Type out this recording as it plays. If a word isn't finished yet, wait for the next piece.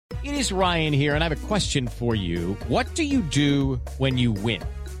It is Ryan here, and I have a question for you. What do you do when you win?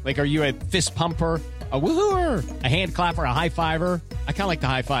 Like, are you a fist pumper, a woohooer, a hand clapper, a high fiver? I kind of like the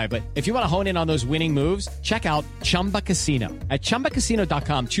high five, but if you want to hone in on those winning moves, check out Chumba Casino. At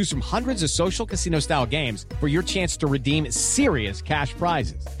ChumbaCasino.com, choose from hundreds of social casino-style games for your chance to redeem serious cash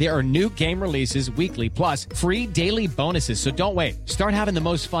prizes. There are new game releases weekly, plus free daily bonuses. So don't wait. Start having the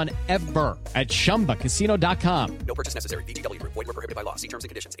most fun ever at ChumbaCasino.com. No purchase necessary. VGW Group. Void where prohibited by law. See terms and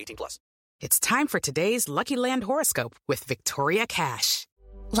conditions. 18+. It's time for today's Lucky Land horoscope with Victoria Cash.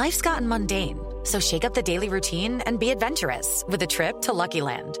 Life's gotten mundane, so shake up the daily routine and be adventurous with a trip to Lucky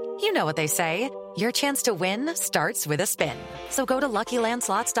Land. You know what they say, your chance to win starts with a spin. So go to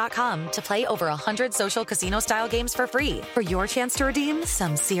LuckyLandSlots.com to play over 100 social casino-style games for free for your chance to redeem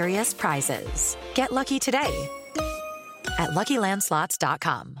some serious prizes. Get lucky today at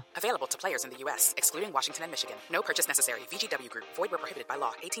LuckyLandSlots.com. Available to players in the U.S., excluding Washington and Michigan. No purchase necessary. VGW Group. Void where prohibited by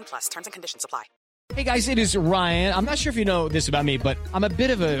law. 18+. Terms and conditions apply. Hey guys, it is Ryan. I'm not sure if you know this about me, but I'm a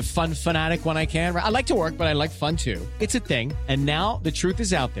bit of a fun fanatic when I can. I like to work, but I like fun too. It's a thing. And now the truth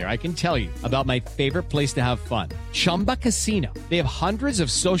is out there. I can tell you about my favorite place to have fun. Chumba Casino. They have hundreds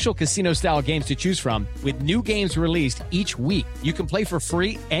of social casino style games to choose from with new games released each week. You can play for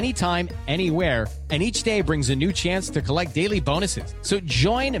free anytime, anywhere. And each day brings a new chance to collect daily bonuses. So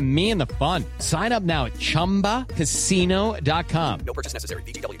join me in the fun. Sign up now at ChumbaCasino.com. No purchase necessary.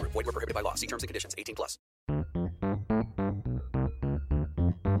 VGW Group. Void where prohibited by law. See terms and conditions. 18+.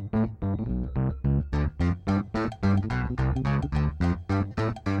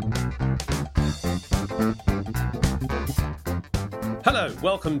 Hello,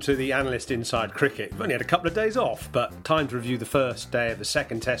 welcome to the Analyst Inside Cricket. We've only had a couple of days off, but time to review the first day of the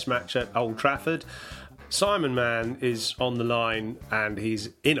second Test match at Old Trafford. Simon Mann is on the line and he's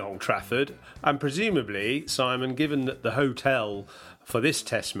in Old Trafford. And presumably, Simon, given that the hotel for this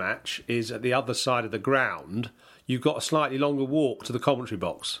Test match is at the other side of the ground, you've got a slightly longer walk to the commentary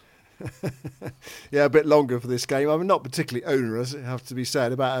box. Yeah, a bit longer for this game. I mean, not particularly onerous, it has to be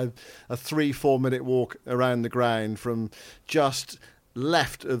said. About a 3-4 minute walk around the ground from just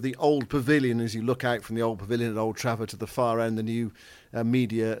left of the old pavilion as you look out from the old pavilion at Old Trafford to the far end, the new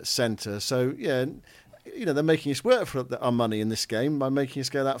media centre. So, yeah, you know, they're making us work for our money in this game by making us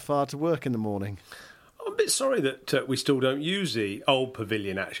go that far to work in the morning. I'm a bit sorry that we still don't use the old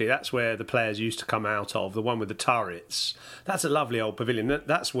pavilion, actually. That's where the players used to come out of, the one with the turrets. That's a lovely old pavilion.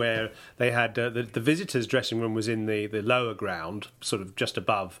 That's where they had the visitors' dressing room was in the lower ground, sort of just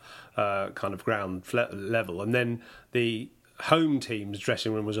above kind of ground level. And then the home team's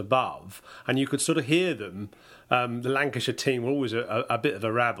dressing room was above, and you could sort of hear them. The Lancashire team were always a bit of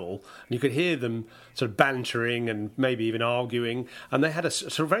a rabble, and you could hear them sort of bantering and maybe even arguing. And they had a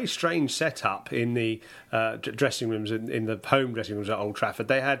sort of very strange setup in the dressing rooms, in the home dressing rooms at Old Trafford.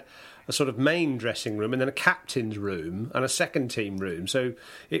 They had a sort of main dressing room and then a captain's room and a second team room. So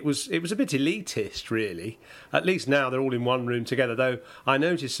it was a bit elitist, really. At least now they're all in one room together, though I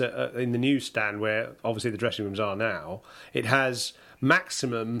noticed in the newsstand, where obviously the dressing rooms are now, it has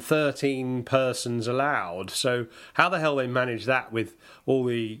maximum 13 persons allowed. So how the hell they manage that with all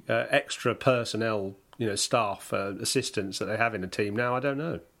the extra personnel, staff, assistants that they have in the team now, I don't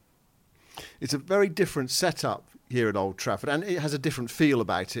know. It's a very different setup here at Old Trafford, and it has a different feel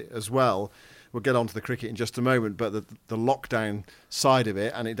about it as well. We'll get on to the cricket in just a moment, but the lockdown side of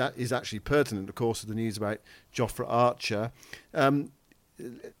it, and it is actually pertinent, of course, to the news about Jofra Archer.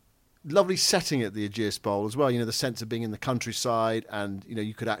 Lovely setting at the Ageas Bowl as well. The sense of being in the countryside, and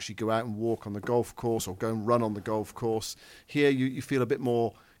you could actually go out and walk on the golf course or go and run on the golf course. Here, you feel a bit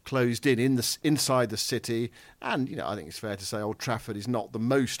more closed inside the city, and I think it's fair to say Old Trafford is not the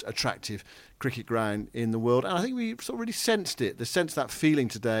most attractive cricket ground in the world. And I think we sort of really sensed it. That feeling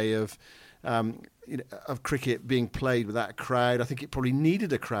today of cricket being played without a crowd. I think it probably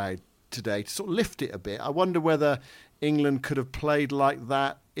needed a crowd today to sort of lift it a bit. I wonder whether England could have played like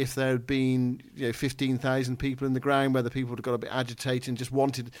that if there had been 15,000 people in the ground, whether people would have got a bit agitated and just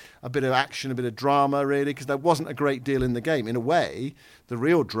wanted a bit of action, a bit of drama, really, because there wasn't a great deal in the game. In a way, the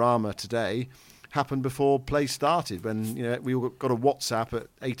real drama today happened before play started, when we all got a WhatsApp at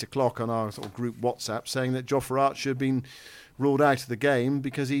 8 o'clock on our sort of group WhatsApp saying that Jofra Archer had been ruled out of the game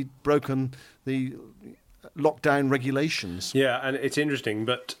because he'd broken the lockdown regulations. Yeah, and it's interesting,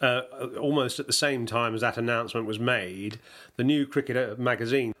 but almost at the same time as that announcement was made, the new Cricket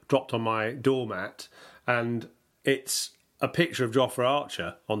magazine dropped on my doormat, and it's a picture of Jofra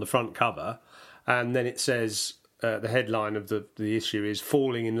Archer on the front cover, and then it says, the headline of the issue is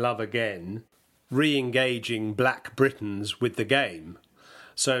 "Falling in Love Again, Re-engaging Black Britons with the Game."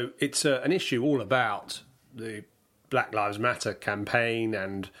 So it's an issue all about the Black Lives Matter campaign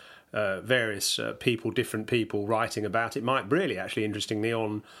and various different people writing about it. Mike Brearley, actually, interestingly,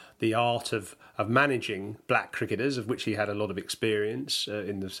 on the art of managing black cricketers, of which he had a lot of experience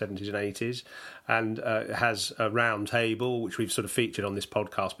in the 70s and 80s, and has a round table, which we've sort of featured on this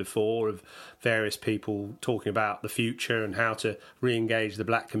podcast before, of various people talking about the future and how to re-engage the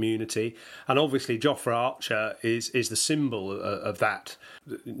black community. And obviously Jofra Archer is the symbol of that.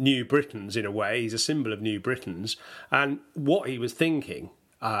 New Britons, in a way. He's a symbol of New Britons. And what he was thinking,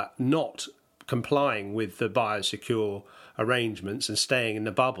 not complying with the biosecure arrangements and staying in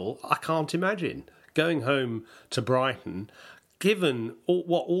the bubble, I can't imagine. Going home to Brighton, given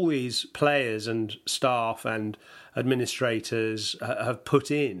what all these players and staff and administrators have put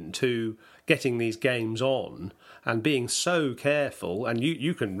in to getting these games on and being so careful, and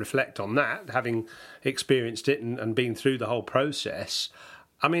you can reflect on that, having experienced it and been through the whole process.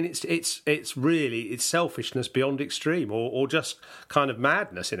 I mean, it's really selfishness beyond extreme, or just kind of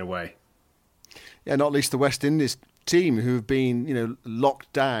madness in a way. Yeah, not least the West Indies team, who have been,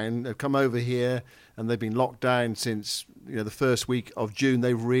 locked down. They've come over here and they've been locked down since, the first week of June.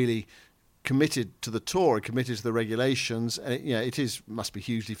 They've really committed to the tour, committed to the regulations. And it must be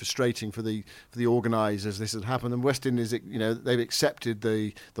hugely frustrating for the organisers. This has happened, and West Indies, they've accepted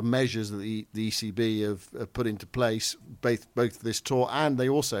the measures that the ECB have put into place, both this tour, and they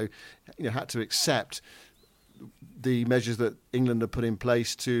also, had to accept the measures that England have put in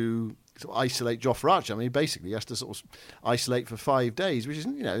place to isolate Jofra Archer. I mean, basically, he has to sort of isolate for 5 days, which is,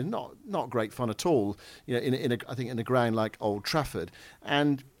 not great fun at all. I think in a ground like Old Trafford,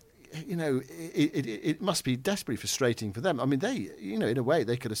 and it must be desperately frustrating for them. I mean, they, in a way,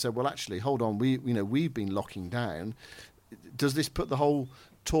 they could have said, well, actually, hold on, we've been locking down. Does this put the whole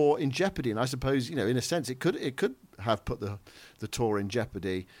tour in jeopardy? And I suppose, in a sense, it could have put the tour in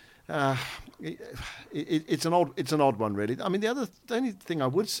jeopardy. It's an odd one, really. I mean, the only thing I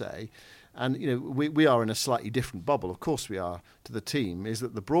would say, and we are in a slightly different bubble, of course we are, to the team, is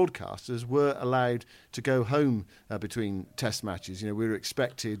that the broadcasters were allowed to go home between Test matches. We were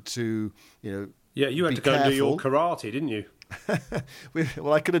expected to, yeah, you had to go and do your karate, didn't you?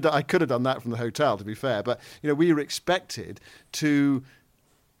 Well, I could have done that from the hotel, to be fair, but we were expected to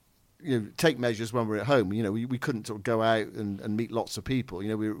take measures when we're at home. We couldn't sort of go out and meet lots of people.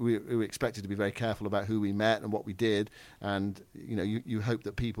 We were expected to be very careful about who we met and what we did. And, you hope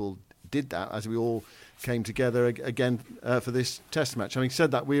that people did that as we all came together again for this Test match. Having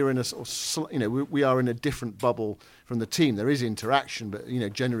said that, we are in a sort of, we are in a different bubble from the team. There is interaction, but,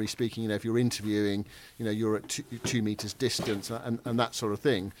 generally speaking, if you're interviewing, you're at 2 meters distance and that sort of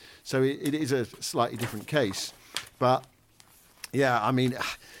thing. So it is a slightly different case. But, yeah, I mean,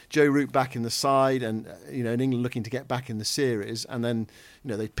 Joe Root back in the side, and in England looking to get back in the series, and then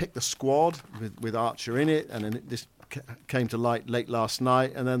they picked the squad with Archer in it, and then this came to light late last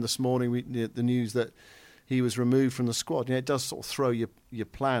night, and then this morning the news that he was removed from the squad. It does sort of throw your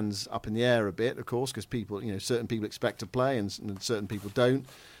plans up in the air a bit, of course, because people, certain people expect to play and certain people don't,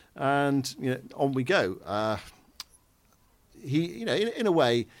 and on we go. He, in a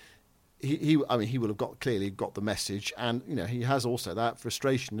way. He will have clearly got the message, and he has also that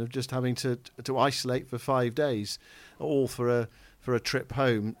frustration of just having to isolate for 5 days, all for a trip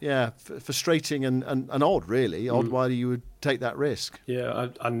home. Yeah, frustrating and odd, really. Odd why you would take that risk. Yeah,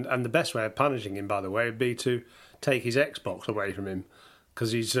 and the best way of punishing him, by the way, would be to take his Xbox away from him,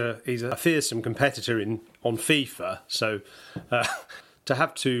 because he's a fearsome competitor on FIFA. So. To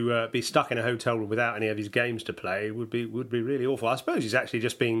have to be stuck in a hotel room without any of his games to play would be really awful. I suppose he's actually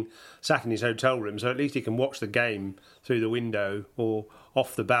just being sat in his hotel room, so at least he can watch the game through the window or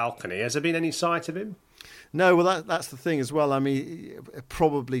off the balcony. Has there been any sight of him? No, well, that's the thing as well. I mean,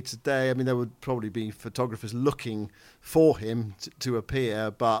 probably today, there would probably be photographers looking for him to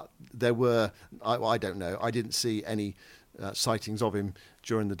appear, but there were, I don't know, I didn't see any sightings of him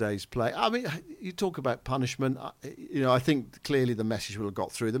during the day's play. I mean, you talk about punishment. I think clearly the message will have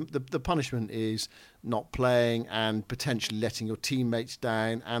got through. The punishment is not playing and potentially letting your teammates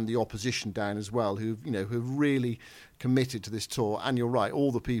down and the opposition down as well, who've really committed to this tour. And you're right,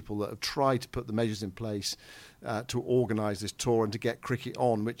 all the people that have tried to put the measures in place to organise this tour and to get cricket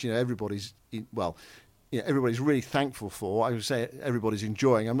on, which everybody's really thankful for. I would say everybody's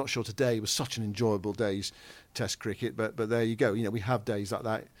enjoying. I'm not sure today was such an enjoyable day's Test cricket, but there you go. We have days like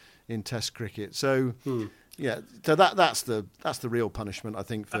that in Test cricket. So yeah, so that's the real punishment, I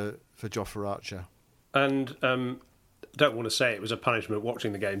think, for Jofra Archer. And don't want to say it was a punishment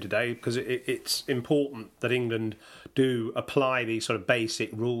watching the game today, because it's important that England do apply these sort of basic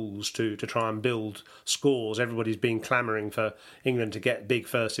rules to try and build scores. Everybody's been clamouring for England to get big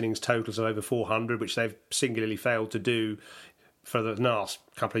first innings totals of over 400, which they've singularly failed to do for the last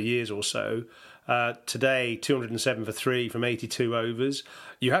couple of years or so. Today, 207 for 3 from 82 overs.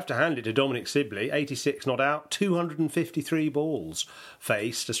 You have to hand it to Dominic Sibley, 86 not out, 253 balls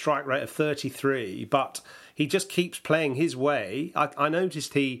faced, a strike rate of 33, but he just keeps playing his way. I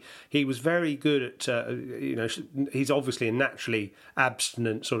noticed he was very good at, he's obviously a naturally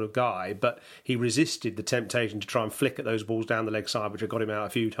abstinent sort of guy, but he resisted the temptation to try and flick at those balls down the leg side, which have got him out a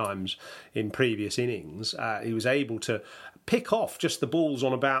few times in previous innings. He was able to pick off just the balls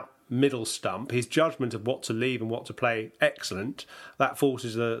on about middle stump. His judgment of what to leave and what to play, excellent. That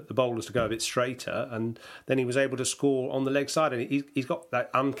forces the bowlers to go a bit straighter, and then he was able to score on the leg side, and he's got that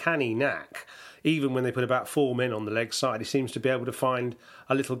uncanny knack. Even when they put about 4 men on the leg side, he seems to be able to find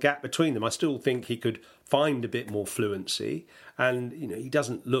a little gap between them. I still think he could find a bit more fluency, and he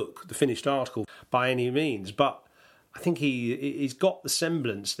doesn't look the finished article by any means, but I think he's got the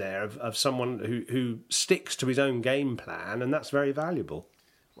semblance there of someone who sticks to his own game plan, and that's very valuable.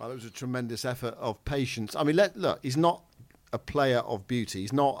 Well, it was a tremendous effort of patience. I mean, look, he's not a player of beauty.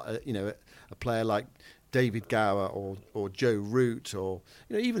 He's not, a player like David Gower or Joe Root or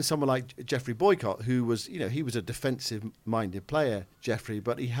even someone like Geoffrey Boycott, who was he was a defensive-minded player, Geoffrey,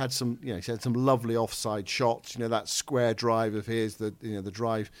 but he had some he had some lovely offside shots. That square drive of his, the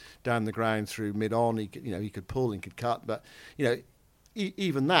drive down the ground through mid-on. He could pull and could cut, but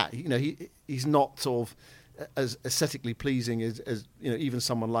even that he's not sort of as aesthetically pleasing as even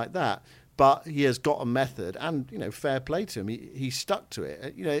someone like that, but he has got a method, and fair play to him. He stuck to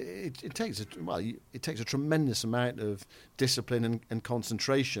it. It takes a tremendous amount of discipline and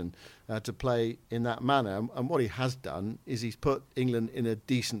concentration to play in that manner. And what he has done is he's put England in a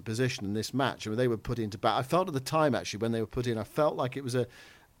decent position in this match. They were put into bat. I felt at the time actually when they were put in, I felt like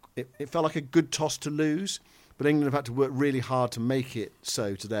it felt like a good toss to lose. But England have had to work really hard to make it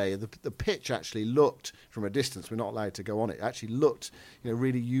so today. The pitch actually looked, from a distance, we're not allowed to go on it, actually looked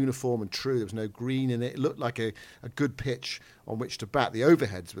really uniform and true. There was no green in it. It looked like a good pitch on which to bat. The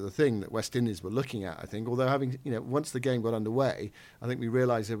overheads were the thing that West Indies were looking at, I think. Although once the game got underway, I think we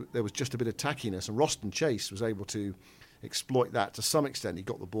realised there was just a bit of tackiness. And Roston Chase was able to exploit that to some extent. He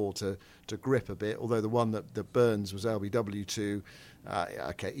got the ball to grip a bit, although the one that Burns was LBW to,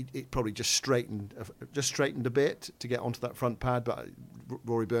 it probably just straightened a bit to get onto that front pad, but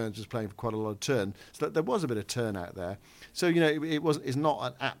Rory Burns was playing for quite a lot of turn, so there was a bit of turn out there. So it's not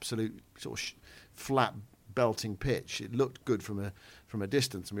an absolute sort of flat belting pitch. It looked good from a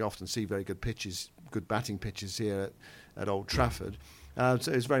distance, and we often see very good pitches, good batting pitches here at Old Trafford.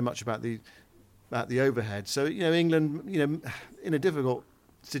 So it was very much about the overhead. So England, in a difficult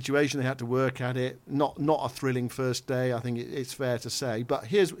situation, they had to work at it. Not a thrilling first day, I think it's fair to say. But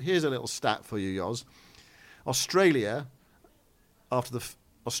here's a little stat for you, Yoz. Australia, after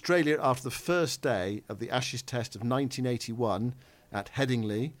the first day of the Ashes Test of 1981 at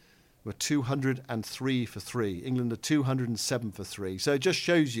Headingley, were 203 for 3. England are 207 for 3. So it just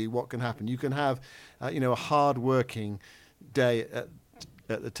shows you what can happen. You can have, a hard-working day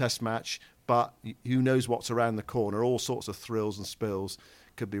at the Test match, but who knows what's around the corner? All sorts of thrills and spills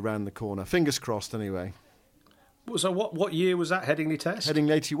could be round the corner. Fingers crossed, anyway. So what year was that Headingley Test?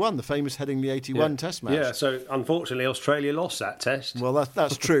 Headingley 81, the famous Headingley 81 Test match. Yeah, so unfortunately Australia lost that test. Well,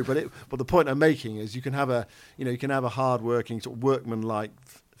 that's true, but the point I'm making is you can have a hard-working, sort of workman-like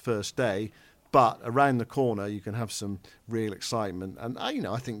first day, but around the corner you can have some real excitement. And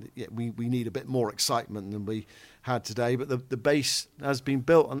I think that, we need a bit more excitement than we had today, but the base has been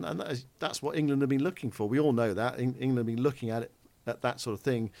built, and that's what England have been looking for. We all know that. England have been looking at that sort of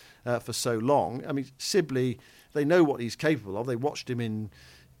thing for so long. I mean, Sibley, they know what he's capable of. They watched him in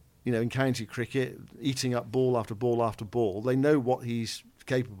county cricket, eating up ball after ball after ball. They know what he's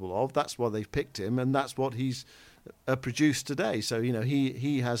capable of. That's why they've picked him, and that's what he's produced today. So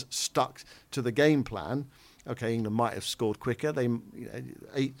he has stuck to the game plan. Okay, England might have scored quicker.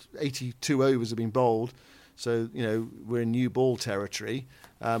 82 overs have been bowled, so we're in new ball territory,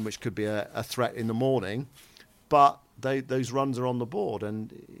 which could be a threat in the morning. But those runs are on the board,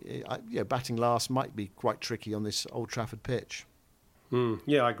 and batting last might be quite tricky on this Old Trafford pitch.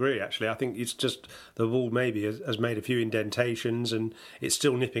 Yeah, I agree, actually. I think it's just the ball maybe has made a few indentations and it's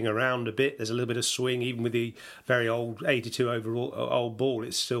still nipping around a bit. There's a little bit of swing, even with the very old 82 overall old ball,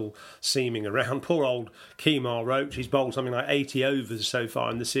 it's still seaming around. Poor old Kemar Roach, he's bowled something like 80 overs so far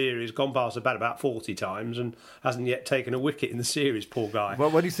in the series, gone past the bat about 40 times and hasn't yet taken a wicket in the series, poor guy.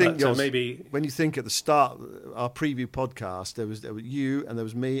 Well, when you think, when you think at the start, our preview podcast, there was you and there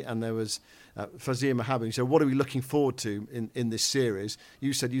was me and there was Fazir Mahabub. So what are we looking forward to in this series?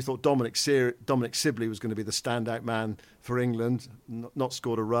 You said you thought Dominic Sibley was going to be the standout man for England, not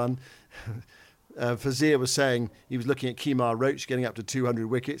scored a run. Fazir was saying he was looking at Kemar Roach getting up to 200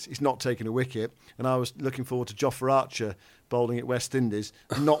 wickets. He's not taken a wicket. And I was looking forward to Jofra Archer bowling at West Indies,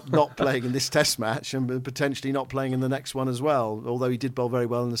 not playing in this Test match and potentially not playing in the next one as well, although he did bowl very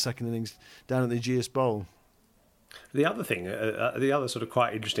well in the second innings down at the Ageas Bowl. The other thing, the other sort of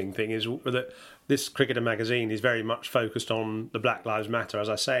quite interesting thing is that this Cricketer magazine is very much focused on the Black Lives Matter, as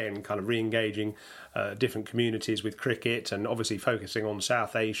I say, and kind of re-engaging different communities with cricket, and obviously focusing on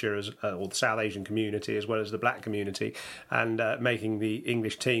South Asia or the South Asian community as well as the black community, and making the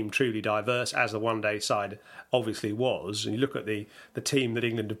English team truly diverse, as the one-day side obviously was. And you look at the team that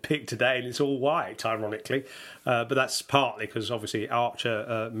England have picked today, and it's all white, ironically, but that's partly because obviously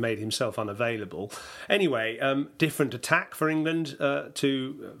Archer made himself unavailable. Anyway, different attack for England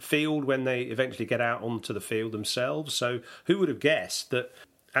to field when they eventually get out onto the field themselves. So who would have guessed that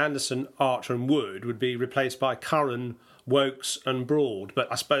Anderson, Archer and Wood would be replaced by Curran, Wokes and Broad?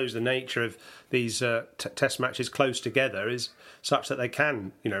 But I suppose the nature of these test matches close together is such that they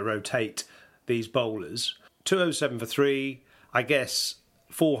can, rotate these bowlers. 207 for 3, I guess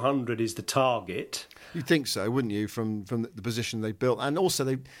 400 is the target. You'd think so, wouldn't you, from the position they built? And also,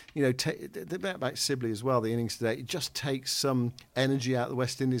 they back Sibley as well, the innings today. It just takes some energy out of the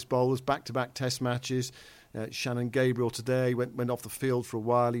West Indies bowlers, back-to-back Test matches. Shannon Gabriel today went off the field for a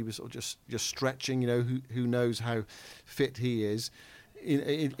while. He was sort of just stretching. Who knows how fit he is.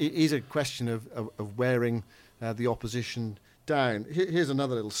 It is a question of wearing the opposition down. Here's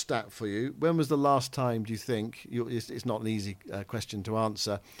another little stat for you. When was the last time, do you think, it's not an easy question to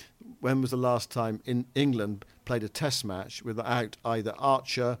answer, when was the last time in England played a Test match without either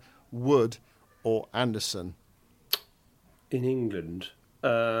Archer, Wood or Anderson? In England?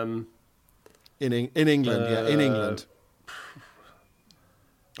 In England.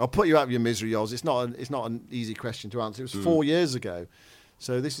 I'll put you out of your misery, Oz. It's not an easy question to answer. It was 4 years ago.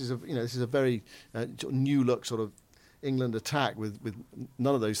 So this is a very new look sort of England attack with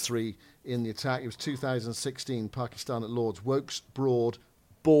none of those three in the attack. It was 2016 Pakistan at Lords. Wokes, Broad,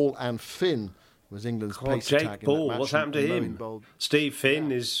 Ball and Finn was England's pace Jake attack. Ball, in that match. what's happened to him? Steve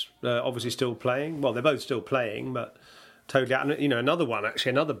Finn is obviously still playing. Well, they're both still playing, but totally out. Another one,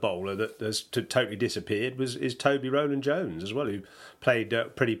 actually, another bowler that has totally disappeared is Toby Rowland-Jones as well, who played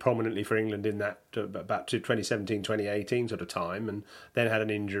pretty prominently for England in that about 2017, 2018 sort of time, and then had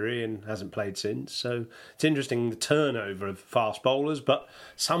an injury and hasn't played since. So it's interesting, the turnover of fast bowlers, but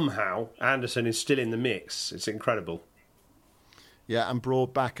somehow Anderson is still in the mix. It's incredible. Yeah, and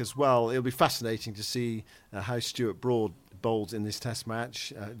Broad back as well. It'll be fascinating to see how Stuart Broad bowls in this Test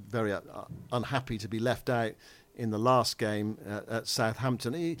match. Very unhappy to be left out in the last game at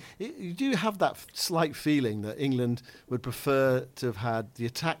Southampton. You do have that slight feeling that England would prefer to have had the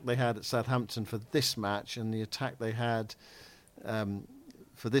attack they had at Southampton for this match and the attack they had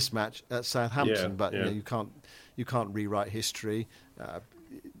for this match at Southampton. You can't rewrite history.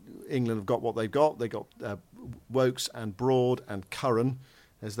 England have got what they've got. They got Wokes and Broad and Curran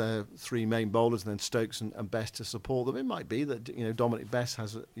as their three main bowlers, and then Stokes and Best to support them. It might be that Dominic Best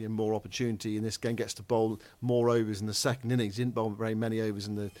has more opportunity in this game, gets to bowl more overs in the second innings. He didn't bowl very many overs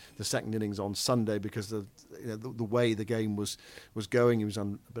in the second innings on Sunday because of the way the game was going. He was a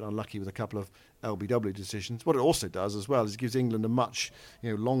bit unlucky with a couple of LBW decisions. What it also does as well is it gives England a much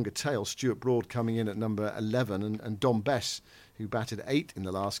longer tail. Stuart Broad coming in at number 11 and Dom Bess, who batted 8 in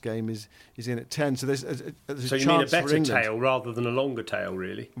the last game, is in at 10. So there's a so you chance mean a for better England. tail rather than a longer tail,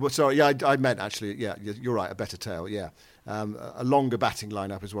 really? Well, sorry, yeah, I meant actually, yeah, you're right, a better tail, yeah. A longer batting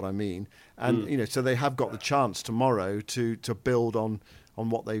lineup is what I mean. And, so they have got the chance tomorrow to build on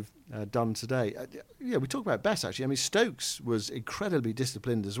what they've done today. We talk about Bess, actually. I mean, Stokes was incredibly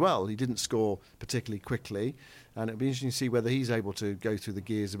disciplined as well. He didn't score particularly quickly, and it'll be interesting to see whether he's able to go through the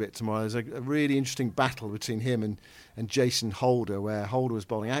gears a bit tomorrow. There's a really interesting battle between him and Jason Holder, where Holder was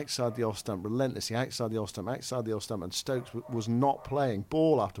bowling outside the off stump, relentlessly outside the off stump, and Stokes was not playing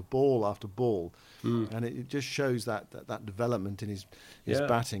ball after ball after ball. And it just shows that development in his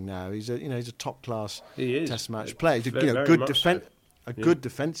batting now. He's a top class Test match player. He's a good defence. Good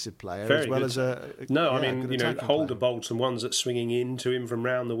defensive player very as well good. as a Holder bowled some ones that swinging into him from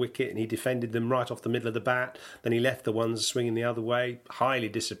round the wicket, and he defended them right off the middle of the bat. Then he left the ones swinging the other way. Highly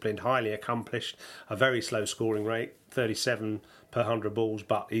disciplined, highly accomplished. A very slow scoring rate, 37 per 100 balls,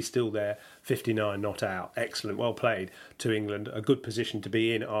 but he's still there, 59 not out. Excellent, well played to England. A good position to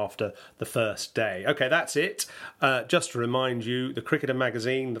be in after the first day. OK, that's it. Just to remind you, the Cricketer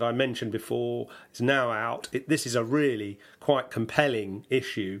magazine that I mentioned before is now out. This is a really quite compelling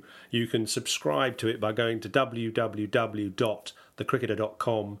issue. You can subscribe to it by going to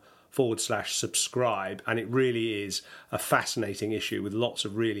www.thecricketer.com /subscribe, and it really is a fascinating issue with lots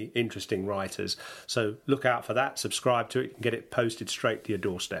of really interesting writers. So look out for that, subscribe to it, and get it posted straight to your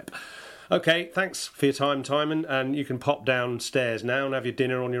doorstep. Okay, thanks for your time, Timon, and you can pop downstairs now and have your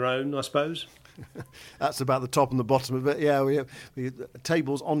dinner on your own, I suppose. That's about the top and the bottom of it. Yeah, we have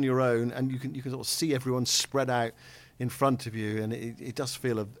tables on your own, and you can sort of see everyone spread out in front of you, and it does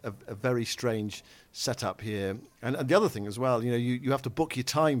feel a very strange setup here. And the other thing as well, you have to book your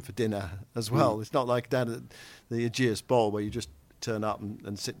time for dinner as well. It's not like down at the Aegeus Bowl where you just turn up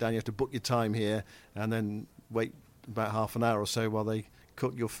and sit down. You have to book your time here and then wait about half an hour or so while they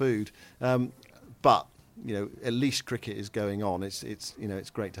cook your food. But at least cricket is going on. It's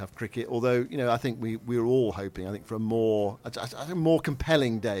great to have cricket. Although I think we're all hoping for a more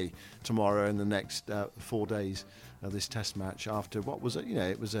compelling day tomorrow and the next 4 days of this Test match. After what was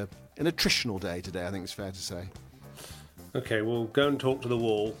it was an attritional day today. I think it's fair to say. Okay, well, go and talk to the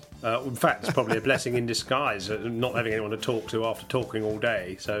wall. In fact, it's probably a blessing in disguise, not having anyone to talk to after talking all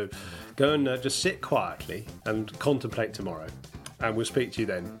day. So go and just sit quietly and contemplate tomorrow. And we'll speak to you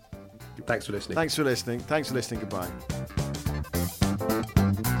then. Thanks for listening. Thanks for listening. Goodbye.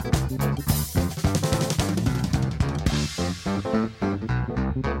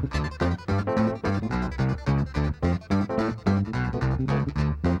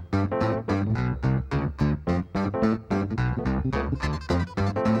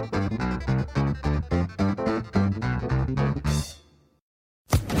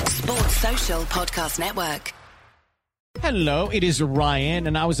 Sports Social Podcast Network. Hello, it is Ryan,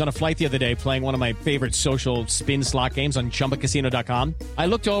 and I was on a flight the other day playing one of my favorite social spin slot games on ChumbaCasino.com. I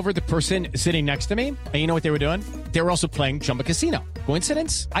looked over the person sitting next to me, and you know what they were doing? They were also playing Chumba Casino.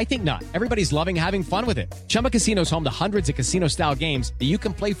 Coincidence? I think not. Everybody's loving having fun with it. Chumba Casino is home to hundreds of casino-style games that you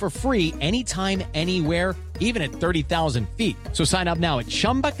can play for free anytime, anywhere, even at 30,000 feet. So sign up now at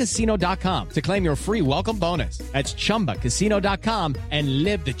ChumbaCasino.com to claim your free welcome bonus. That's ChumbaCasino.com and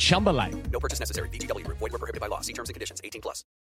live the Chumba life. No purchase necessary. VGW. Void where prohibited by law. See terms and conditions. 18+.